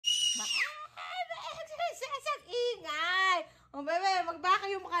Exercise ang ingay! O, bebe,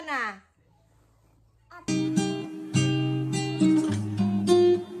 mag-vacuum ka na.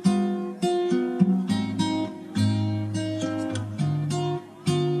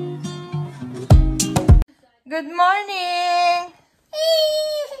 Good morning!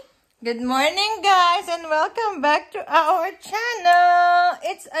 Good morning, guys, and welcome back to our channel.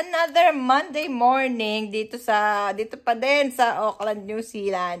 It's another Monday morning dito pa din sa Auckland, New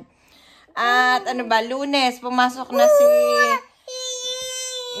Zealand. At ano ba, Lunes, pumasok na si...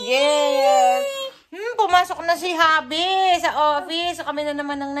 Yes! Pumasok na si Habi sa office. So, kami na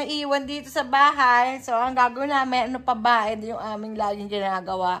naman ang naiwan dito sa bahay. So, ang gagawin namin, ano pa ba? Ito yung aming laging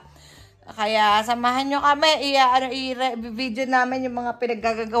ginagawa. Kaya, samahan nyo kami. I-video namin yung mga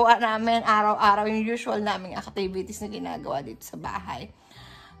pinaggagawa namin araw-araw. Yung usual naming activities na ginagawa dito sa bahay.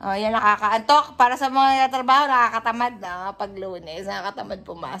 Yan, nakakaantok. Para sa mga trabaho, nakakatamad na pag Lunes. Nakakatamad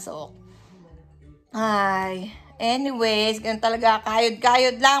pumasok. Ay, anyways, ganun talaga.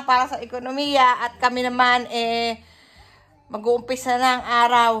 Kayod-kayod lang para sa ekonomiya. At kami naman, mag-uumpisa na ang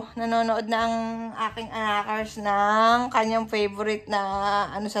araw. Nanonood na ang aking anakers ng kanyang favorite na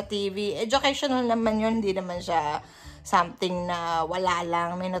ano sa TV. Educational naman yun. Hindi naman siya something na wala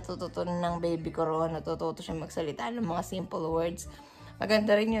lang. May natututunan ng baby ko ron. Natututo siya magsalita ng mga simple words.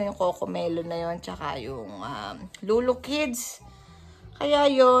 Maganda rin yun, yung Coco Melon na yun. Tsaka yung Lulu Kids. Kaya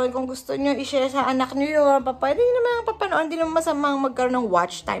yun, kung gusto nyo i-share sa anak nyo yun, pwede naman papanood. Hindi naman masamang magkaroon ng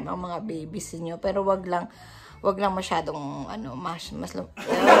watch time ang mga babies niyo. Pero wag lang masyadong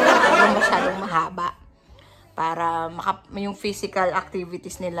masyadong mahaba para yung physical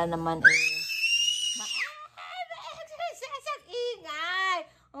activities nila naman exercise ang ingay.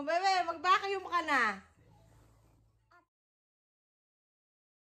 O, bebe, mag-vacuum ka na.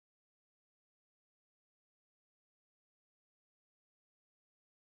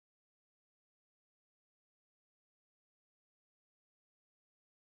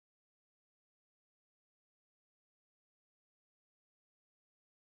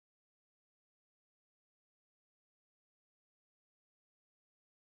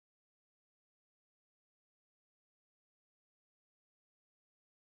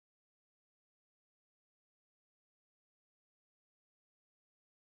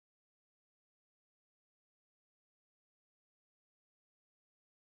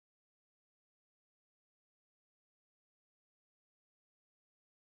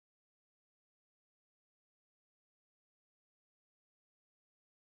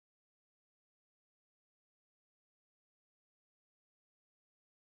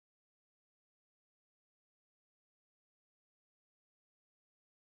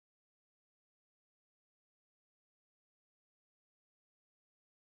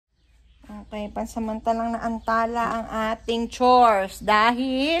 Okay, pansamantalang naantala ang ating chores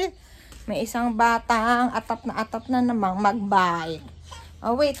dahil may isang batang atap na namang mag-bike.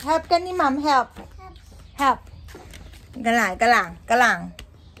 Oh, wait. Help ka ni ma'am. Help. Help. Galang.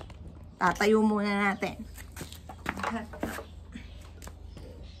 Tatayo muna natin.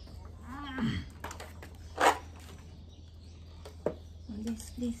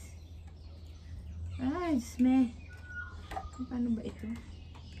 This. Ay, smell. Paano ba ito?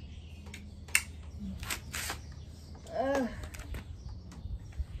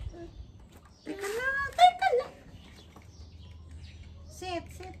 Teka lang. Sit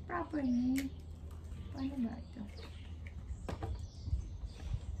properly. Paano ba ito?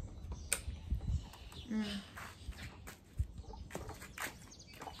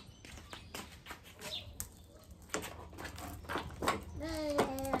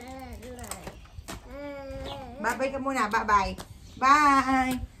 Bye-bye ka muna. Bye-bye.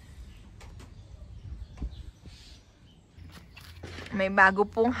 Bye! May bago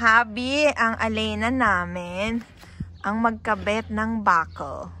pong hobby ang Alena namin. Ang magkabet ng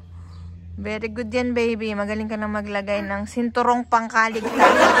buckle. Very good yan, baby. Magaling ka na maglagay ng sinturong pangkaligtas.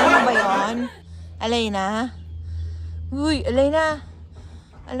 Ano ba yun? Alena? Uy, Alena.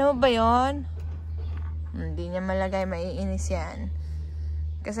 Alam mo ba yun? Hindi niya malagay. Maiinis yan.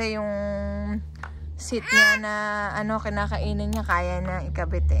 Kasi yung seat niya na kinakainin niya, kaya na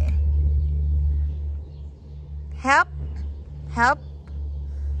ikabit eh. Help?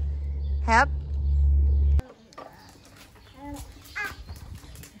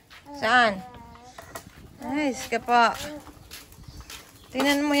 Saan? Nice ka po.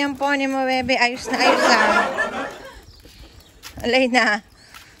 Tingnan mo yung pony mo, bebe. Ayos na ayos Alay na.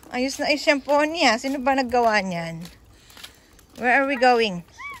 Ayos na ayos yung pony ha. Sino ba naggawa niyan? Where are we going?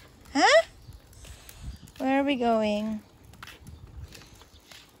 Huh? Where are we going?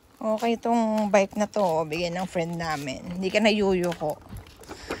 Okay itong bike na to. Bigyan ng friend namin. Hindi ka na yuyo ko.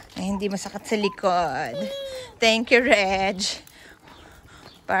 Ay, hindi masakit sa likod. Thank you, Reg.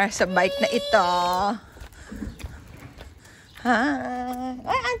 Para sa bike na ito. Hi.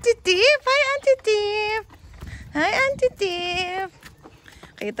 Ay, Auntie Tip. Hi, Auntie Tip. Hi, Auntie Tip.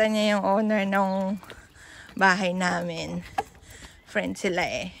 Kita niya yung owner ng bahay namin. Friend sila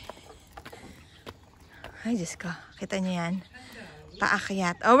eh. Ay, Diyos ko. Kita niya yan.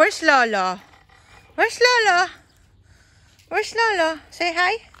 Paakyat. Oh, where's Lolo? Where's Lolo? Where's Lolo? Say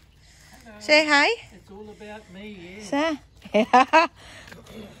hi. Hello. Say hi. It's all about me, yeah. Say.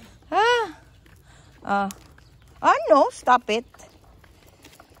 Oh, no. Stop it.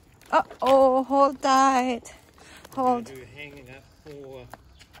 Uh-oh. Hold tight. Hold. You're hanging up for...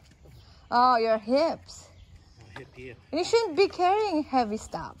 Oh, your hips. hip here. You shouldn't be carrying heavy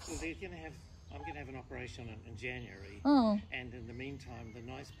stuffs. Well, I'm going to have an operation in January. And in the meantime, the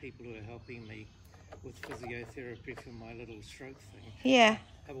nice people who are helping me with physiotherapy for my little stroke thing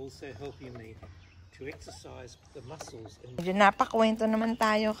have also helping me to exercise the muscles. Medyo napakwento naman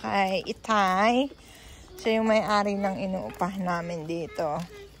tayo kay Itay. Siya yung may-ari ng inuupah namin dito.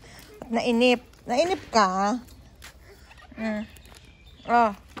 At nainip. Nainip ka?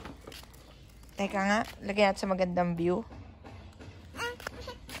 Oh. Teka nga. Lagyan natin sa magandang view.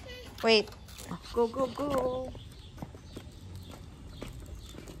 Wait. Go, go, go.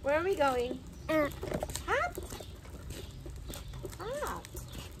 Where are we going? Hat? Hat.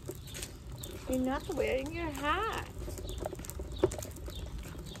 You're not wearing your hat.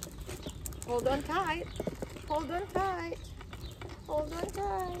 Hold on tight. Hold on tight. Hold on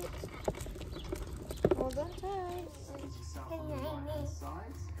tight. Hold on tight.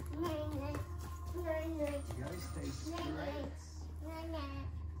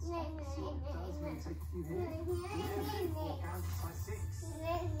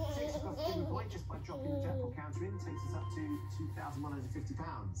 Just by dropping the jackpot counter in takes us up to £2,150.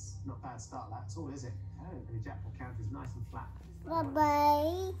 Not bad start, that's all, is it? And the jackpot counter is nice and flat.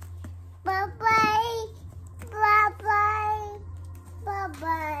 Bye-bye. Bye-bye. Bye-bye.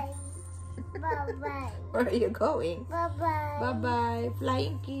 Bye-bye. Bye-bye. Where are you going? Bye-bye. Bye-bye.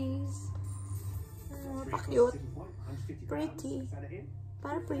 Flying kiss. Oh, pa-cute. Pretty.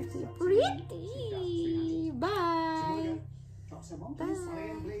 Para pretty. Pretty. Bye. Bye.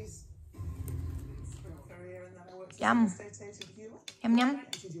 Yum. Yum, yum.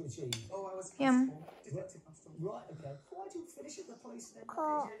 Yum.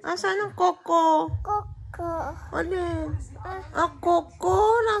 Nasaan ang Coco? Coco. Alin?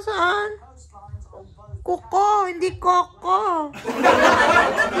 Coco? Nasaan? Coco, hindi Coco.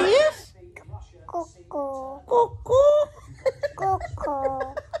 Yes? Coco. Coco. Coco.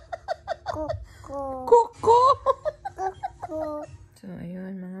 Coco. Coco. Coco. So,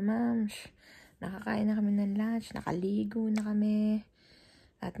 ayun mga mams. Nakakain na kami ng lunch. Nakaligo na kami.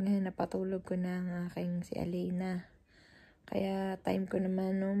 At ngayon napatulog ko na ang aking si Alena. Kaya time ko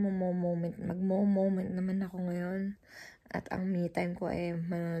naman, no, mag-moment naman ako ngayon. At ang me time ko ay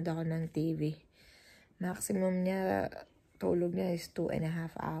manonood ako ng TV. Maximum niya, tulog niya is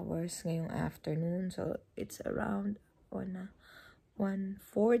 2.5 hours ngayong afternoon. So, it's around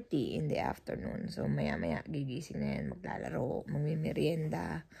 1:40 in the afternoon. So, maya-maya gigising na yan. Maglalaro,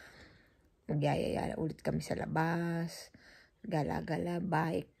 magmimerienda. Magyayaya ulit kami sa labas. Gala-gala,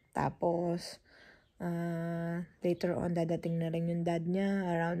 bike. Tapos, later on, dadating na rin yung dad niya.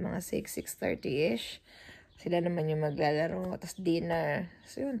 Around mga 6:30-ish. Sila naman yung maglalaro. Tapos dinner.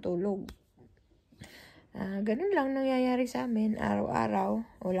 So, yun, tulog. Ganun lang nangyayari sa amin. Araw-araw.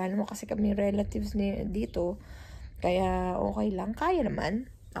 Wala naman kasi kami relatives dito. Kaya, okay lang. Kaya naman.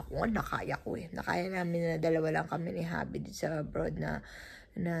 Ako nga, nakaya ko eh. Nakaya namin na dalawa lang kami ni Habi dito sa abroad na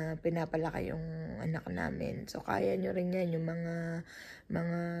pinapalaki yung anak namin. So, kaya nyo rin yan. Yung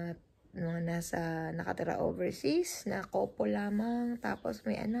mga nasa nakatira overseas na couple lamang. Tapos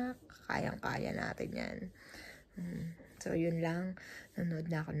may anak. Kayang-kaya natin yan. So, yun lang.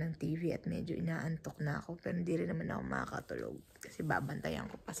 Nanood na ako ng TV at medyo inaantok na ako. Pero hindi rin naman ako makakatulog. Kasi babantayan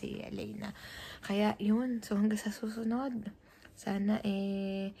ko pa si Elena. Kaya, yun. So, hanggang sa susunod. Sana,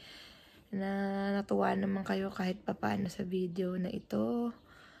 na natuwa naman kayo kahit papaano sa video na ito.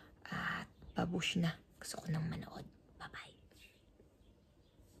 At, babush na. Gusto ko nang manood. Bye-bye.